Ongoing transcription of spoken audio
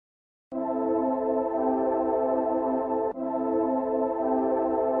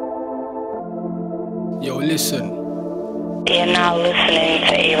Yo, listen. You're now listening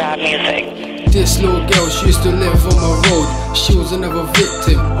to A.I.G music. This little girl, she used to live on my road. She was another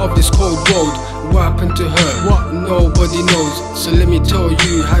victim of this cold road. What happened to her? What? Nobody knows. So let me tell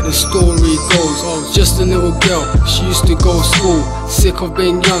you how the story goes. Just a little girl, she used to go to school. Sick of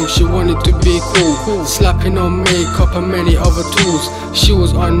being young, she wanted to be cool. Slapping on makeup and many other tools. She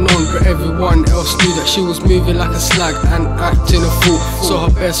was unknown, but everyone else knew that she was moving like a slag and acting a fool. So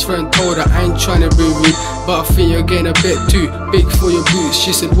her best friend told her, I ain't trying to be rude, but I think you're getting a bit too big for your boots.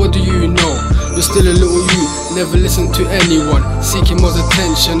 She said, what do you know? You're still a little you, never listen to anyone. Seeking more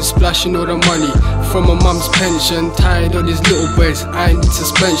attention, splashing all the money from her mum's pension. Tired of these little boys, I need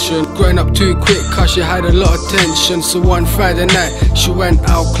suspension. Growing up too quick cause she had a lot of tension. So one Friday night, she went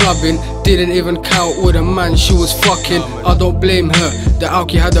out clubbing. Didn't even count all the man she was fucking. I don't blame her, the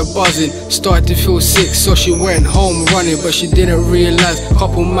alky had her buzzing. Started to feel sick, so she went home running. But she didn't realize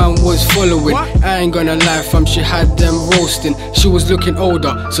couple man was following. I ain't gonna lie fam, she had them roasting. She was looking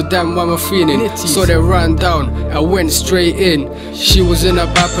older, so damn what I'm feeling. So they ran down, I went straight in. She was in a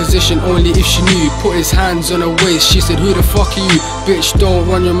bad position, only if she knew. Put his hands on her waist, she said, who the fuck are you? Bitch, don't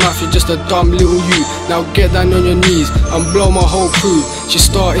run your mouth, you're just a dumb little you. Now get down on your knees and blow my whole crew. She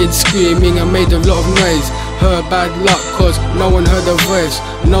started screaming and made a lot of noise. Her bad luck cause no one heard her voice.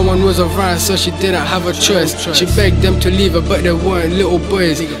 No one was around, so she didn't have a choice. She begged them to leave her, but they weren't little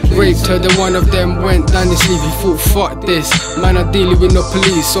boys. Raped her, then one of them went down his sleeve. He thought, fuck this, man, I'm dealing with no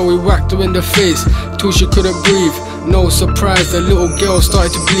police. So he whacked her in the face till she couldn't breathe. No surprise, the little girl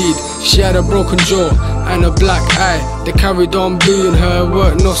started to bleed. She had a broken jaw and a black eye. They carried on bullying her,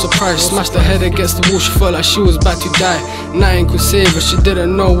 weren't no surprise. Smashed her head against the wall, she felt like she was about to die. Nothing could save her, she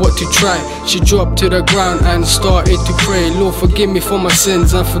didn't know what to try. She dropped to the ground and started to pray. Lord, forgive me for my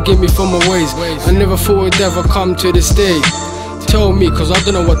sins and forgive me for my ways. I never thought it'd ever come to this day. Tell me, cause I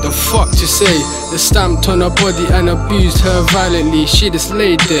don't know what the fuck to say. They stamped on her body and abused her violently. She just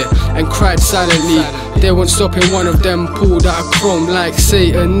laid there and cried silently. They weren't stopping, one of them pulled out a chrome like, say,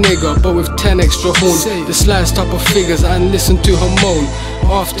 a nigger, but with 10 extra horns. They sliced up her figures and listened to her moan.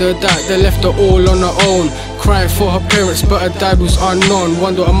 After that, they left her all on her own, crying for her parents, but her dad was unknown.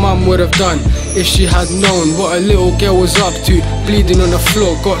 Wonder what her mum would have done if she had known what a little girl was up to. Bleeding on the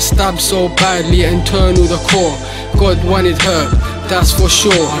floor, got stabbed so badly, internal the core. God wanted her, that's for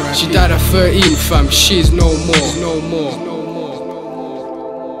sure. She died at 13 fam, she's no more.